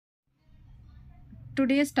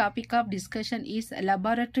Today's topic of discussion is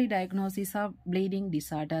laboratory diagnosis of bleeding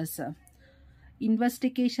disorders.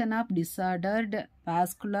 Investigation of disordered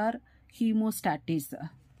vascular hemostasis.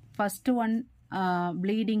 First one,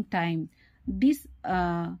 bleeding time. This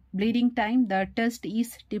bleeding time, the test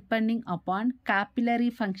is depending upon capillary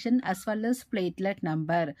function as well as platelet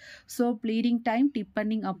number. So bleeding time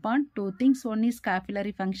depending upon two things. One is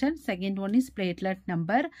capillary function, second one is platelet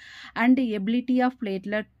number, and the ability of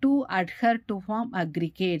platelet to adhere to form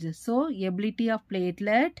aggregates. So ability of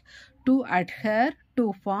platelet to adhere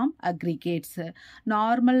to form aggregates.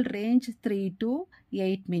 Normal range 3 to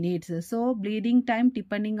 8 minutes. So bleeding time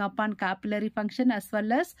depending upon capillary function as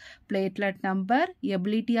well as platelet number,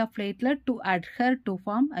 ability of platelet to adhere to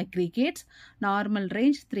form aggregates. Normal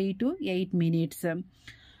range 3 to 8 minutes.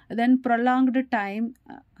 Then prolonged time,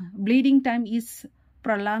 bleeding time is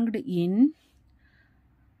prolonged in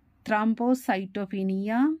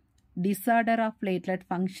thrombocytopenia, disorder of platelet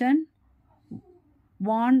function,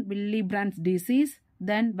 von Willebrand's disease,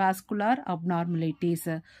 then vascular abnormalities.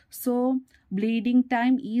 So bleeding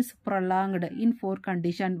time is prolonged in 4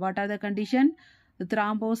 conditions. What are the conditions?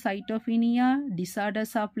 Thrombocytopenia,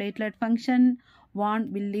 disorders of platelet function,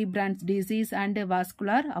 von Willebrand's disease, and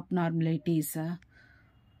vascular abnormalities.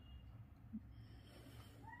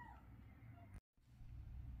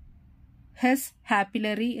 Hess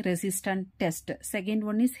capillary resistant test. Second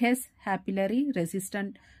one is Hess capillary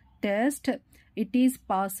resistant test. It is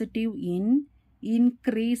positive in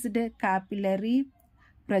increased capillary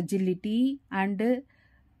fragility and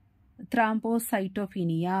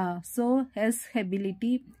thrombocytopenia. So Hess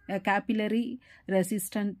capillary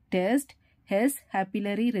resistant test. Hess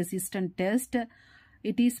capillary resistant test.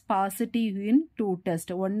 It is positive in 2 tests.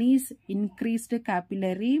 One is increased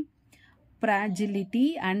capillary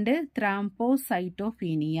fragility and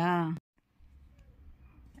thrombocytopenia.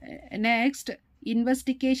 Next,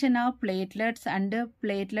 investigation of platelets and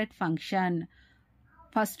platelet function.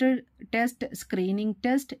 First test, screening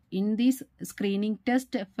test. In this screening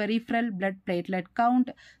test, peripheral blood platelet count,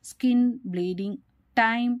 skin bleeding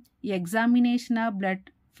time, examination of blood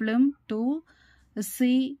film to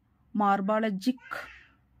see morphologic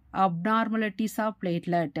abnormalities of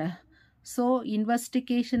platelet. So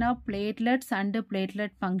investigation of platelets and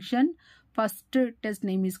platelet function. First test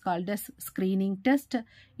name is called as screening test.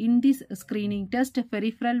 In this screening test,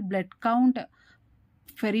 peripheral blood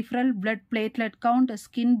platelet count,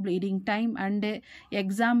 skin bleeding time, and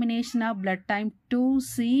examination of blood time to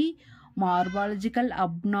see morphological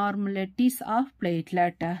abnormalities of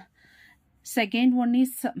platelet. Second one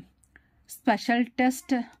is special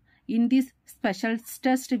test. In this special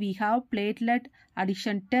test, we have platelet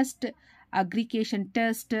addition test, aggregation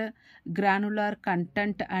test, granular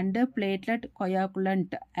content, and platelet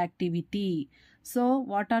coagulant activity. So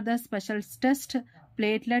what are the special tests?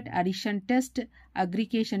 Platelet addition test,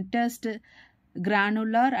 aggregation test,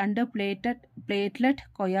 granular and platelet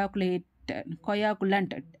coagulant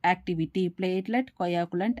activity. Platelet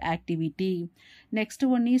coagulant activity. Next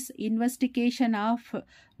one is investigation of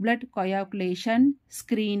blood coagulation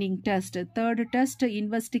screening test. Third test,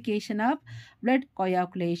 investigation of blood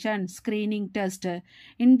coagulation screening test.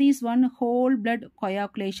 In this one, whole blood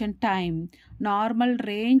coagulation time, normal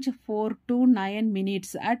range 4 to 9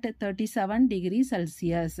 minutes at 37 degrees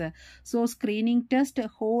Celsius. So screening test,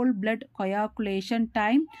 whole blood coagulation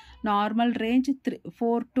time, normal range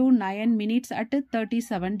 4 to 9 minutes at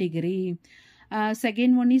 37 degree.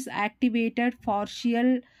 Second one is activated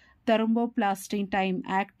partial thromboplastin time.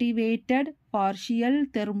 Activated partial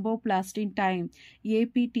thromboplastin time,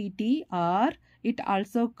 APTT, or it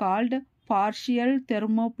also called partial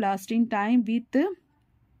thermoplastin time with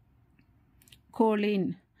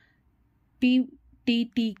choline,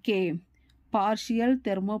 PTTK, partial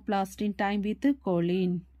thermoplastin time with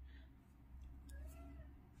choline.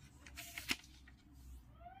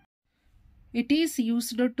 It is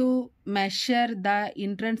used to measure the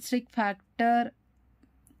intrinsic factor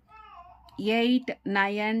 8,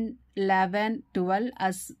 9, 11, 12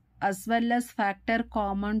 as well as factor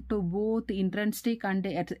common to both intrinsic and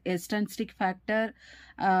extrinsic factor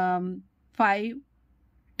 5,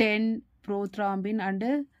 10, prothrombin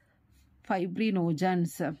and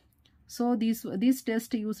fibrinogens. So this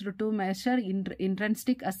test used to measure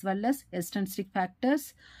intrinsic as well as extrinsic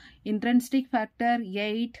factors. Intrinsic factor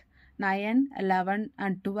 8, 9, 11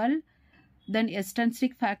 and 12. Then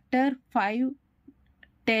extrinsic factor 5,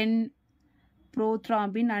 10,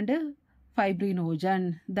 prothrombin and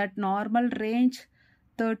fibrinogen. That normal range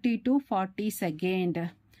 30 to 40 seconds.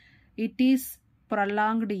 It is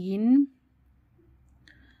prolonged in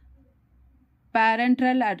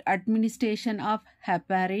parenteral administration of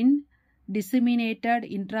heparin, disseminated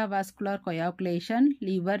intravascular coagulation,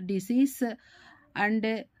 liver disease,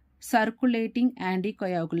 and circulating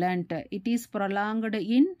anticoagulant. It is prolonged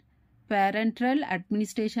in parenteral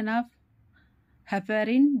administration of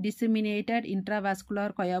heparin, disseminated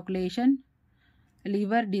intravascular coagulation,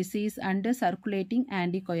 liver disease, and circulating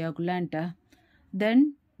anticoagulant.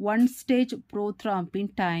 Then one stage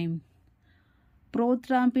prothrombin time.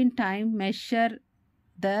 Prothrombin time measure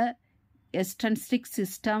the extrinsic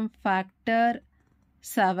system factor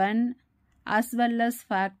 7 as well as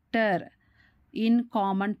factor in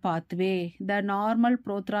common pathway. The normal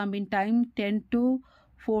prothrombin time 10 to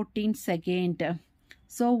 14 seconds.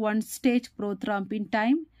 So one stage prothrombin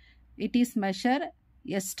time, it is measure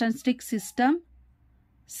extrinsic system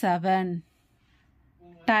 7.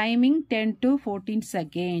 Timing 10 to 14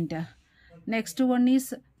 seconds. Next one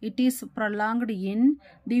is it is prolonged in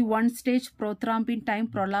the one stage prothrombin time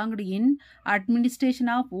prolonged in administration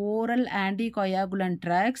of oral anticoagulant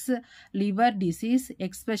drugs, liver disease,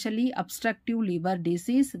 especially obstructive liver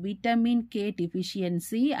disease, vitamin K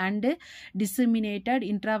deficiency, and disseminated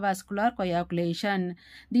intravascular coagulation.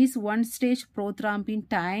 This one stage prothrombin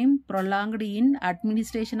time prolonged in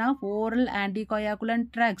administration of oral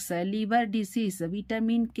anticoagulant drugs, liver disease,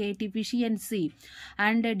 vitamin K deficiency,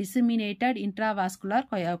 and disseminated intravascular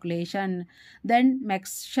coagulation. Then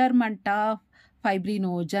measurement of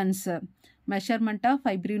fibrinogens. Measurement of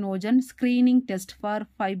fibrinogen. Screening test for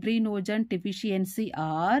fibrinogen deficiency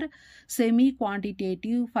are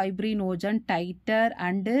semi-quantitative fibrinogen titer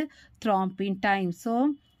and thrombin time.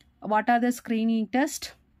 So, what are the screening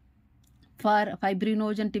tests for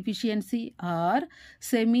fibrinogen deficiency are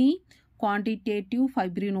semi-quantitative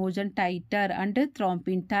fibrinogen titer and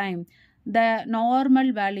thrombin time. The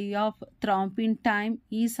normal value of thrombin time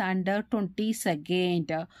is under 20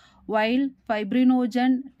 seconds, while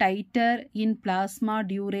fibrinogen titer in plasma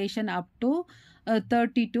duration up to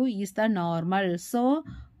 32 is the normal. So,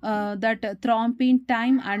 that thrombin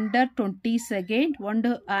time under 20 seconds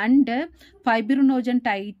and fibrinogen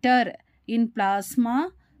titer in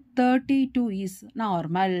plasma 32 is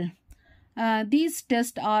normal. These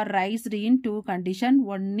tests are raised in two conditions.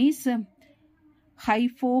 One is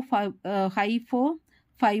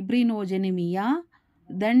hypofibrinogenemia,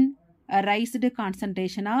 then a raised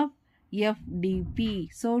concentration of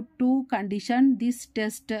FDP. So, two conditions this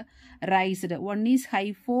test raised. One is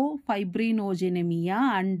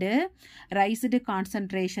hypofibrinogenemia and raised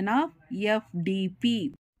concentration of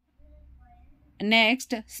FDP.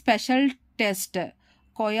 Next, special test,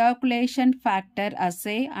 coagulation factor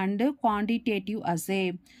assay and quantitative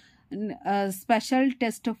assay. Special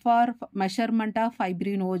test for measurement of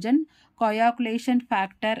fibrinogen, coagulation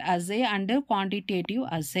factor assay and quantitative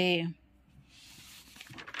assay.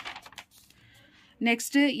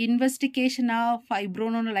 Next, investigation of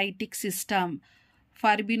fibrinolytic system.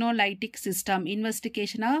 Fibrinolytic system.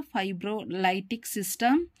 Investigation of fibrinolytic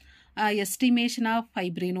system. Estimation of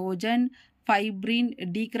fibrinogen, fibrin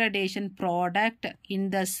degradation product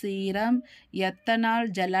in the serum, ethanol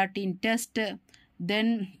gelatin test,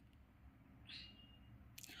 then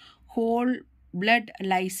whole blood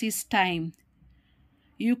lysis time,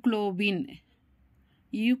 euglobin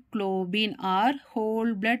or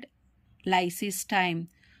whole blood lysis time.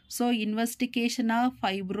 So, investigation of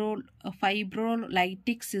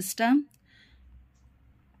fibrinolytic system,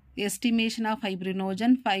 estimation of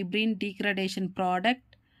fibrinogen, fibrin degradation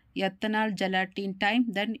product, ethanol gelatin time,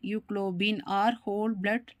 then euglobin or whole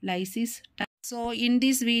blood lysis time. So, in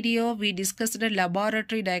this video, we discussed the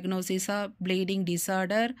laboratory diagnosis of bleeding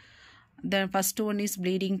disorder. The first one is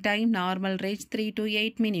bleeding time, normal range 3 to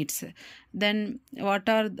 8 minutes. Then what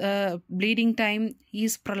are the bleeding time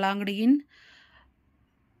is prolonged in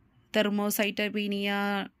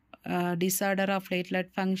thrombocytopenia, disorder of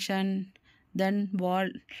platelet function, then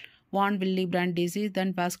von Willebrand disease,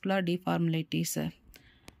 then vascular deformities.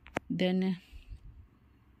 Then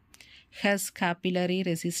Hess capillary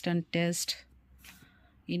resistance test,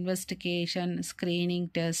 investigation, screening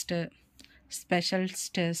test, special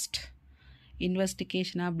test,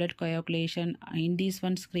 investigation of blood coagulation. In this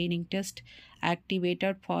one screening test,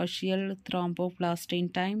 activated partial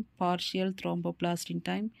thromboplastin time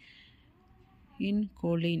in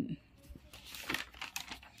choline.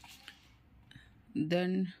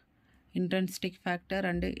 Then intrinsic factor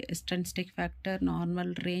and extrinsic factor,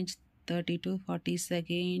 normal range 30 to 40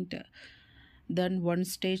 seconds. Then one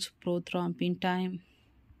stage prothrombin time.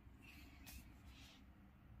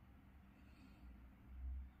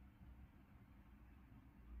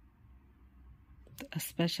 A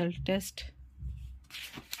special test,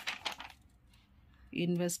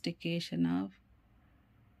 investigation of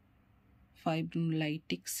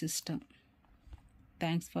fibrinolytic system.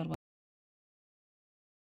 Thanks for watching.